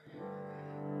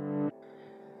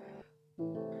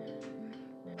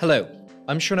Hello,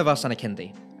 I'm Srinivas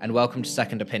Anakindi, and welcome to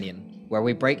Second Opinion, where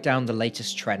we break down the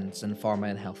latest trends in pharma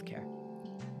and healthcare.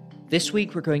 This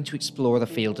week we're going to explore the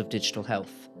field of digital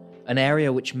health, an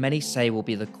area which many say will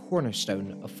be the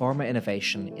cornerstone of pharma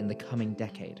innovation in the coming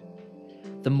decade.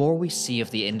 The more we see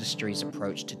of the industry's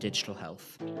approach to digital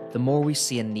health, the more we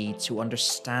see a need to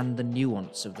understand the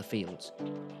nuance of the field,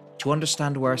 to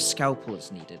understand where a scalpel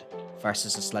is needed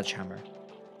versus a sledgehammer.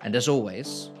 And as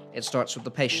always, it starts with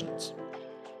the patient.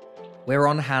 We're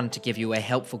on hand to give you a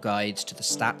helpful guide to the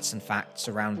stats and facts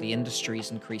around the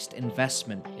industry's increased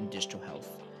investment in digital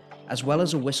health, as well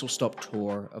as a whistle-stop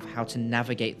tour of how to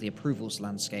navigate the approvals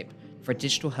landscape for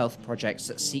digital health projects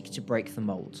that seek to break the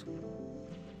mold.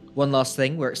 One last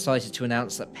thing, we're excited to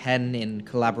announce that Penn, in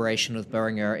collaboration with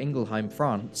Boehringer Ingelheim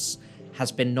France,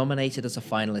 has been nominated as a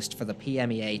finalist for the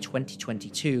PMEA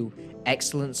 2022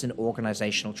 Excellence in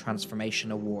Organizational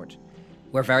Transformation Award.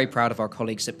 We're very proud of our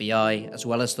colleagues at BI, as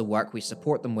well as the work we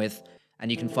support them with,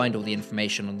 and you can find all the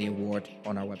information on the award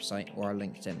on our website or our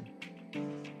LinkedIn.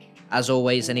 As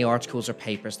always, any articles or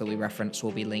papers that we reference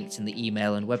will be linked in the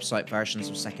email and website versions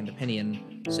of Second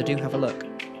Opinion, so do have a look.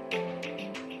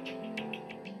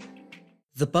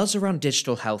 The buzz around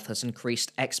digital health has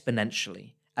increased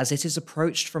exponentially as it is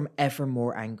approached from ever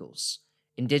more angles,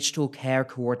 in digital care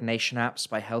coordination apps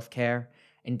by healthcare,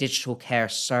 in digital care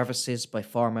services by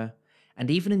pharma, and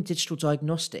even in digital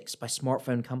diagnostics by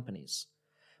smartphone companies.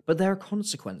 But there are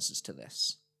consequences to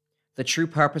this. The true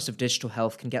purpose of digital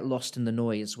health can get lost in the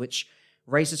noise, which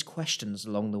raises questions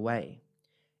along the way.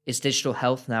 Is digital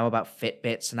health now about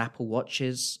Fitbits and Apple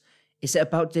Watches? Is it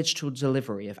about digital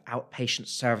delivery of outpatient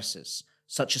services,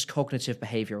 such as cognitive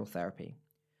behavioral therapy?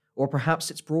 Or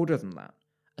perhaps it's broader than that,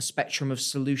 a spectrum of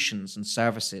solutions and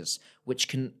services which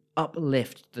can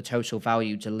uplift the total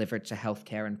value delivered to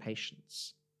healthcare and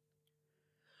patients.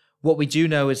 What we do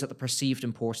know is that the perceived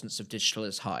importance of digital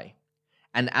is high,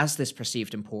 and as this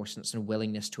perceived importance and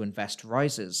willingness to invest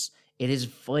rises, it is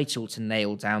vital to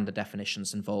nail down the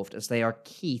definitions involved as they are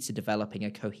key to developing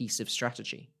a cohesive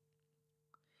strategy.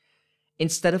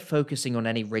 Instead of focusing on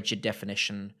any rigid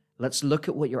definition, let's look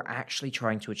at what you're actually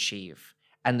trying to achieve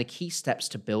and the key steps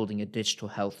to building a digital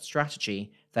health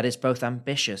strategy that is both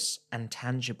ambitious and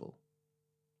tangible.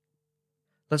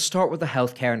 Let's start with the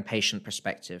healthcare and patient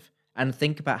perspective and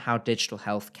think about how digital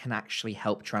health can actually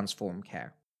help transform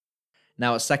care.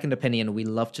 Now, at Second Opinion, we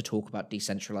love to talk about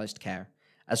decentralized care,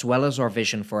 as well as our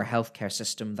vision for a healthcare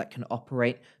system that can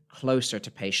operate closer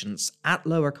to patients at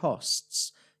lower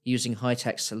costs, using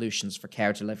high-tech solutions for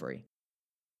care delivery.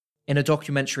 In a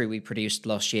documentary we produced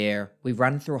last year, we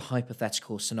ran through a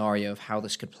hypothetical scenario of how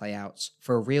this could play out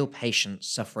for a real patient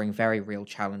suffering very real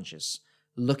challenges,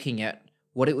 looking at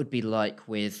what it would be like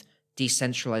with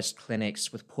decentralized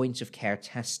clinics with point-of-care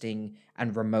testing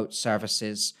and remote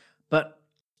services. But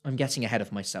I'm getting ahead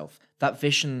of myself. That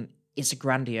vision is a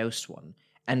grandiose one,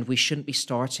 and we shouldn't be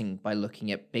starting by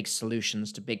looking at big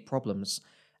solutions to big problems,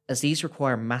 as these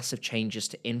require massive changes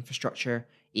to infrastructure,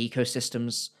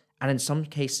 ecosystems, and in some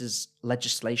cases,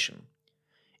 legislation.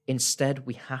 Instead,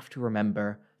 we have to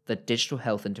remember that digital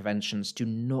health interventions do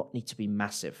not need to be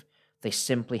massive. They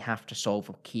simply have to solve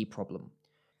a key problem.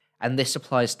 And this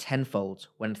applies tenfold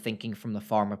when thinking from the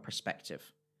pharma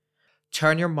perspective.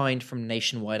 Turn your mind from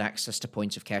nationwide access to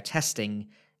point-of-care testing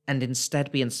and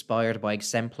instead be inspired by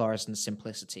exemplars and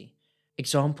simplicity,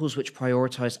 examples which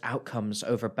prioritize outcomes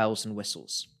over bells and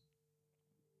whistles.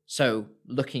 So,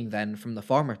 looking then from the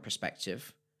pharma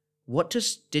perspective, what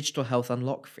does digital health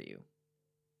unlock for you?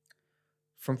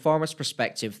 From pharma's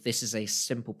perspective, this is a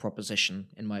simple proposition,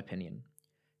 in my opinion.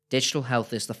 Digital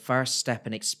health is the first step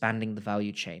in expanding the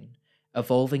value chain,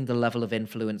 evolving the level of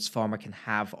influence pharma can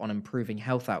have on improving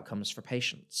health outcomes for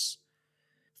patients.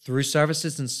 Through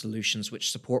services and solutions which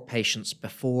support patients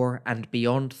before and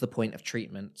beyond the point of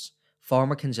treatment,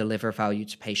 pharma can deliver value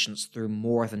to patients through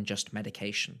more than just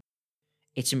medication.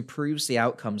 It improves the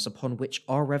outcomes upon which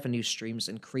our revenue streams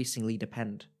increasingly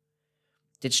depend.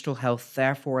 Digital health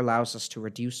therefore allows us to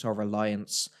reduce our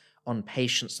reliance on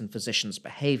patients' and physicians'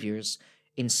 behaviors,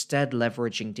 instead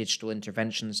leveraging digital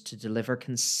interventions to deliver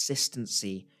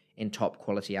consistency in top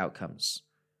quality outcomes.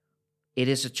 It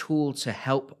is a tool to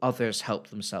help others help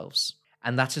themselves,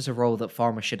 and that is a role that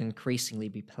pharma should increasingly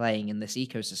be playing in this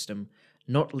ecosystem,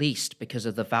 not least because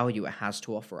of the value it has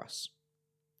to offer us.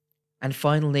 And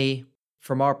finally,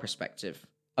 from our perspective,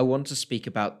 I want to speak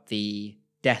about the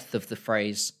death of the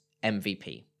phrase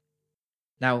MVP.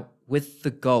 Now, with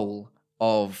the goal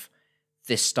of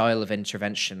this style of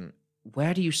intervention,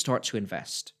 where do you start to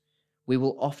invest? We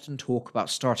will often talk about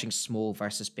starting small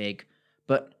versus big,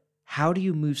 but how do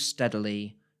you move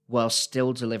steadily while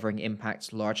still delivering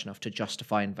impact large enough to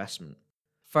justify investment.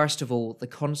 First of all, the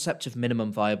concept of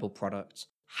minimum viable product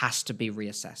has to be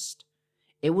reassessed.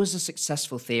 It was a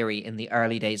successful theory in the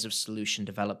early days of solution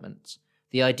development,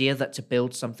 the idea that to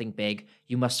build something big,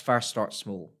 you must first start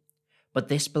small. But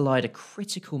this belied a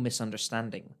critical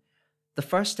misunderstanding. The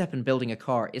first step in building a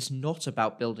car is not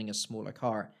about building a smaller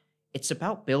car, it's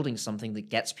about building something that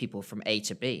gets people from A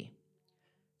to B.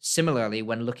 Similarly,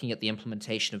 when looking at the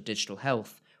implementation of digital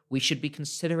health, we should be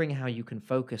considering how you can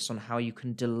focus on how you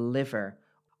can deliver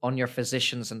on your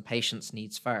physicians' and patients'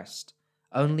 needs first.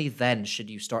 Only then should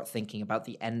you start thinking about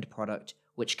the end product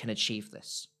which can achieve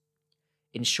this.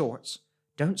 In short,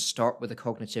 don't start with a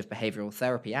cognitive behavioral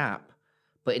therapy app,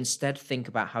 but instead think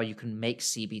about how you can make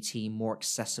CBT more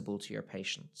accessible to your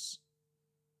patients.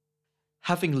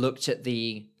 Having looked at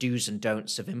the do's and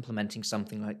don'ts of implementing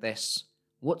something like this,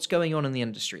 what's going on in the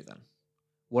industry then?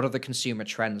 What are the consumer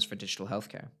trends for digital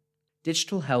healthcare?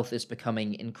 Digital health is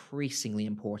becoming increasingly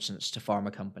important to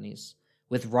pharma companies,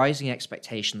 with rising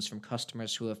expectations from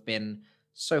customers who have been,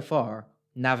 so far,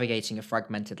 navigating a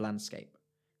fragmented landscape.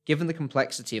 Given the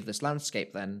complexity of this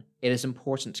landscape, then, it is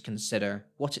important to consider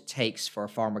what it takes for a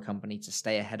pharma company to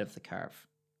stay ahead of the curve.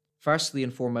 Firstly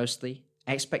and foremostly,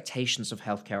 expectations of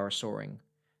healthcare are soaring.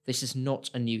 This is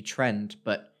not a new trend,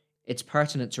 but it's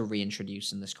pertinent to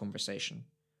reintroduce in this conversation.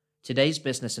 Today's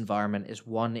business environment is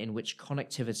one in which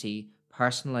connectivity,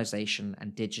 personalization,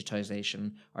 and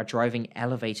digitization are driving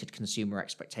elevated consumer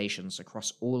expectations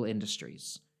across all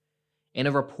industries. In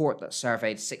a report that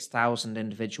surveyed 6,000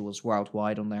 individuals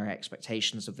worldwide on their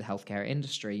expectations of the healthcare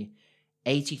industry,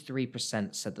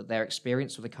 83% said that their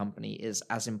experience with a company is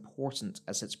as important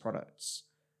as its products.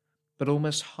 But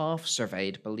almost half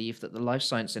surveyed believe that the life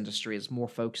science industry is more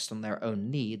focused on their own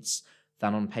needs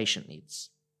than on patient needs.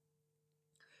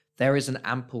 There is an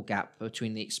ample gap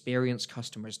between the experience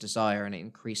customers desire and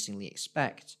increasingly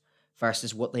expect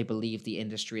versus what they believe the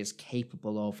industry is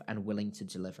capable of and willing to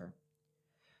deliver.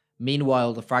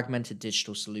 Meanwhile, the fragmented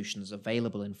digital solutions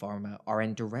available in pharma are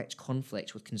in direct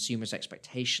conflict with consumers'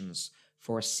 expectations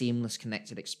for a seamless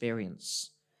connected experience.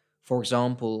 For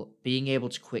example, being able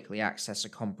to quickly access a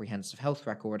comprehensive health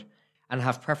record and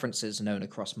have preferences known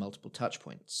across multiple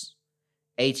touchpoints.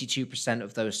 82%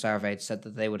 of those surveyed said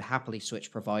that they would happily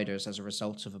switch providers as a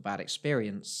result of a bad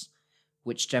experience,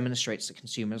 which demonstrates that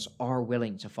consumers are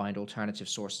willing to find alternative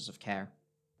sources of care.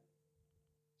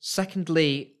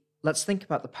 Secondly, let's think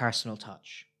about the personal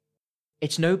touch.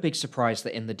 It's no big surprise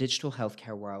that in the digital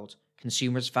healthcare world,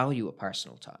 consumers value a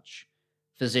personal touch.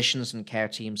 Physicians and care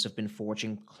teams have been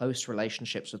forging close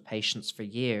relationships with patients for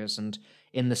years, and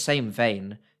in the same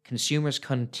vein, consumers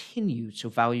continue to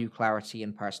value clarity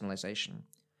and personalization.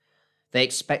 They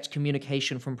expect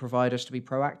communication from providers to be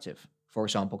proactive, for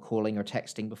example, calling or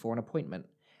texting before an appointment,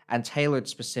 and tailored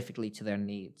specifically to their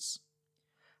needs.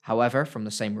 However, from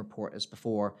the same report as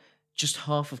before, just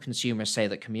half of consumers say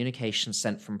that communications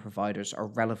sent from providers are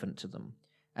relevant to them,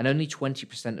 and only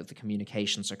 20% of the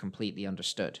communications are completely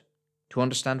understood. To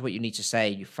understand what you need to say,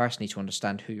 you first need to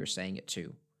understand who you're saying it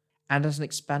to. And as an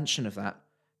expansion of that,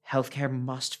 healthcare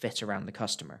must fit around the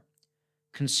customer.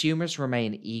 Consumers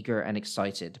remain eager and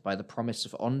excited by the promise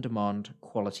of on-demand,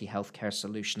 quality healthcare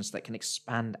solutions that can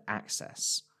expand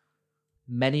access.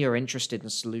 Many are interested in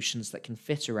solutions that can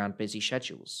fit around busy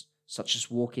schedules, such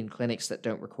as walk-in clinics that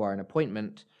don't require an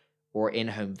appointment, or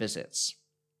in-home visits.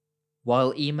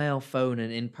 While email, phone,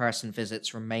 and in-person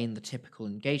visits remain the typical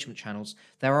engagement channels,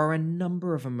 there are a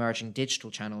number of emerging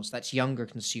digital channels that younger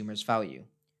consumers value.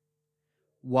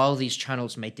 While these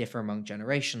channels may differ among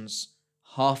generations,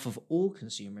 half of all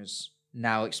consumers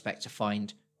now expect to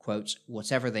find, quote,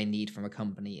 whatever they need from a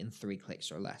company in 3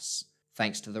 clicks or less,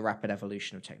 thanks to the rapid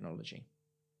evolution of technology.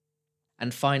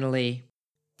 And finally,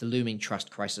 the looming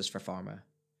trust crisis for pharma.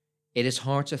 It is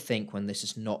hard to think when this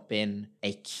has not been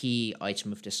a key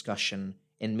item of discussion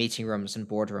in meeting rooms and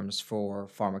boardrooms for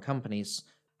pharma companies.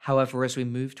 However, as we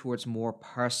move towards more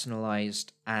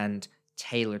personalized and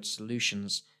tailored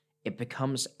solutions, it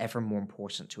becomes ever more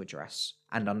important to address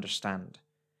and understand.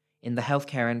 In the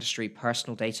healthcare industry,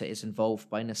 personal data is involved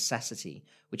by necessity,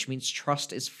 which means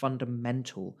trust is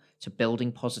fundamental to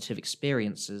building positive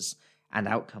experiences and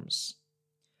outcomes.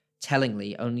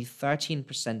 Tellingly, only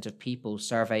 13% of people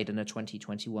surveyed in a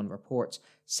 2021 report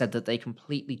said that they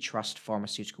completely trust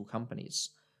pharmaceutical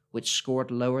companies, which scored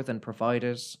lower than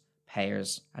providers,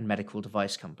 payers, and medical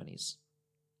device companies.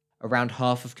 Around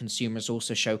half of consumers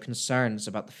also show concerns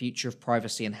about the future of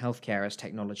privacy in healthcare as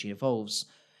technology evolves.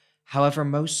 However,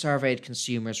 most surveyed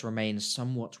consumers remain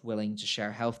somewhat willing to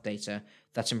share health data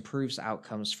that improves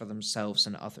outcomes for themselves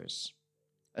and others.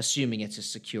 assuming it is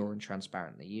secure and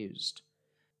transparently used.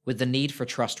 With the need for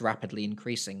trust rapidly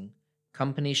increasing,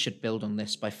 companies should build on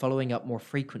this by following up more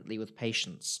frequently with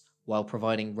patients while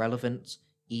providing relevant,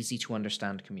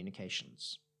 easy-to-understand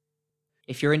communications.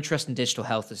 If your interest in digital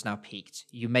health is now peaked,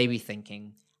 you may be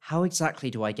thinking, how exactly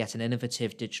do I get an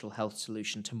innovative digital health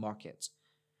solution to market?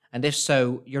 And if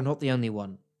so, you're not the only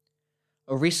one.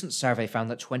 A recent survey found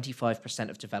that 25%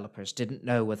 of developers didn't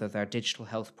know whether their digital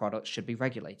health products should be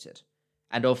regulated.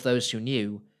 And of those who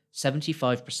knew,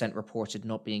 75% reported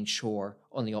not being sure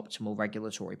on the optimal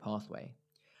regulatory pathway.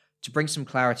 To bring some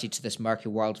clarity to this murky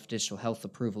world of digital health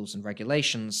approvals and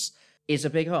regulations is a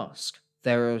big ask.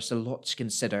 There is a lot to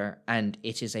consider, and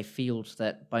it is a field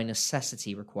that by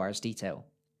necessity requires detail.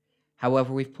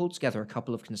 However, we've pulled together a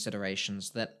couple of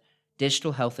considerations that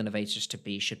digital health innovators to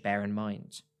be should bear in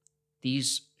mind.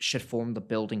 These should form the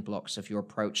building blocks of your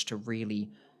approach to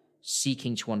really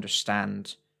seeking to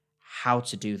understand how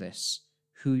to do this,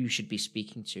 who you should be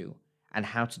speaking to, and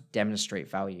how to demonstrate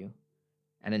value,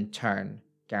 and in turn,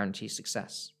 guarantee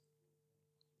success.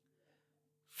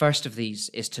 First of these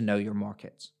is to know your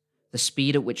market. The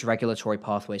speed at which regulatory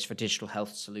pathways for digital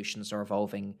health solutions are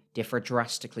evolving differ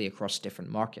drastically across different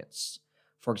markets.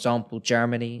 For example,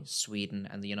 Germany, Sweden,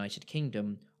 and the United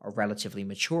Kingdom are relatively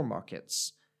mature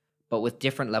markets, but with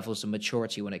different levels of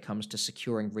maturity when it comes to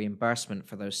securing reimbursement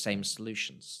for those same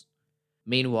solutions.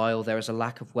 Meanwhile, there is a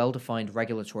lack of well-defined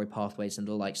regulatory pathways in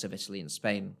the likes of Italy and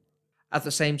Spain. At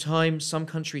the same time, some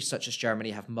countries such as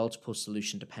Germany have multiple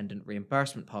solution-dependent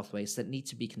reimbursement pathways that need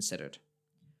to be considered.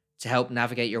 To help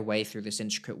navigate your way through this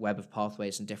intricate web of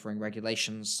pathways and differing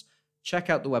regulations, check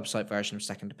out the website version of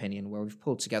Second Opinion, where we've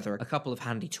pulled together a couple of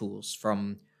handy tools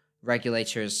from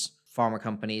regulators, pharma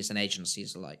companies, and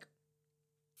agencies alike.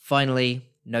 Finally,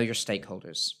 know your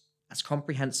stakeholders. As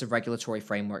comprehensive regulatory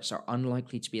frameworks are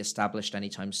unlikely to be established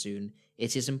anytime soon,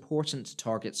 it is important to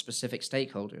target specific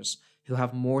stakeholders who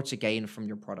have more to gain from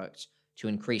your product to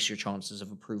increase your chances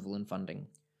of approval and funding.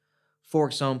 For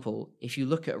example, if you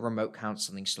look at a remote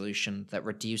counseling solution that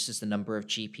reduces the number of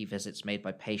GP visits made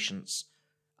by patients,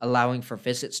 allowing for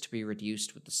visits to be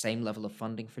reduced with the same level of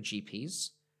funding for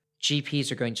GPs,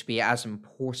 GPs are going to be as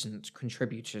important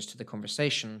contributors to the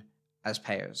conversation as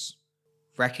payers.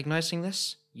 Recognizing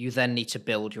this, you then need to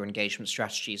build your engagement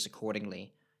strategies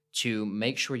accordingly to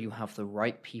make sure you have the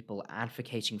right people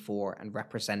advocating for and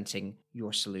representing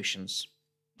your solutions.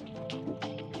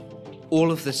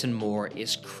 All of this and more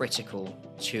is critical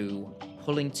to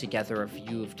pulling together a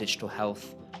view of digital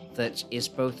health that is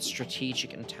both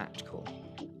strategic and tactical,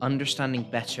 understanding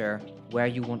better where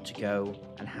you want to go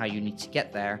and how you need to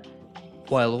get there,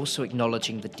 while also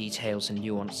acknowledging the details and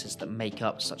nuances that make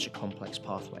up such a complex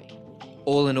pathway.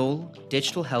 All in all,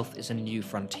 digital health is a new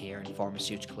frontier in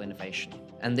pharmaceutical innovation,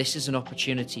 and this is an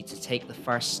opportunity to take the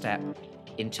first step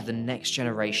into the next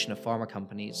generation of pharma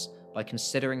companies by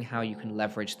considering how you can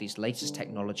leverage these latest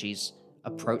technologies,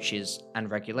 approaches, and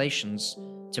regulations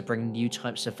to bring new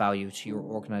types of value to your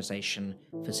organization,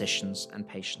 physicians, and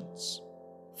patients.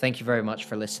 Thank you very much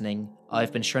for listening.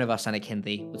 I've been Srinivas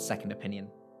Anakindi with Second Opinion.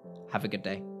 Have a good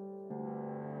day.